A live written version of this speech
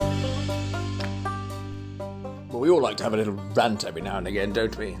We all like to have a little rant every now and again,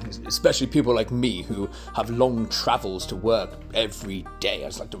 don't we? Especially people like me who have long travels to work every day. I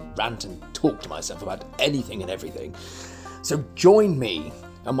just like to rant and talk to myself about anything and everything. So join me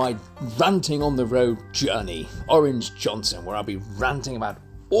on my ranting on the road journey, Orange Johnson, where I'll be ranting about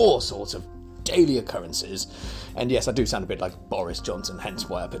all sorts of daily occurrences. And yes, I do sound a bit like Boris Johnson, hence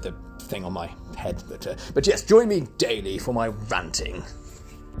why I put the thing on my head. But yes, join me daily for my ranting.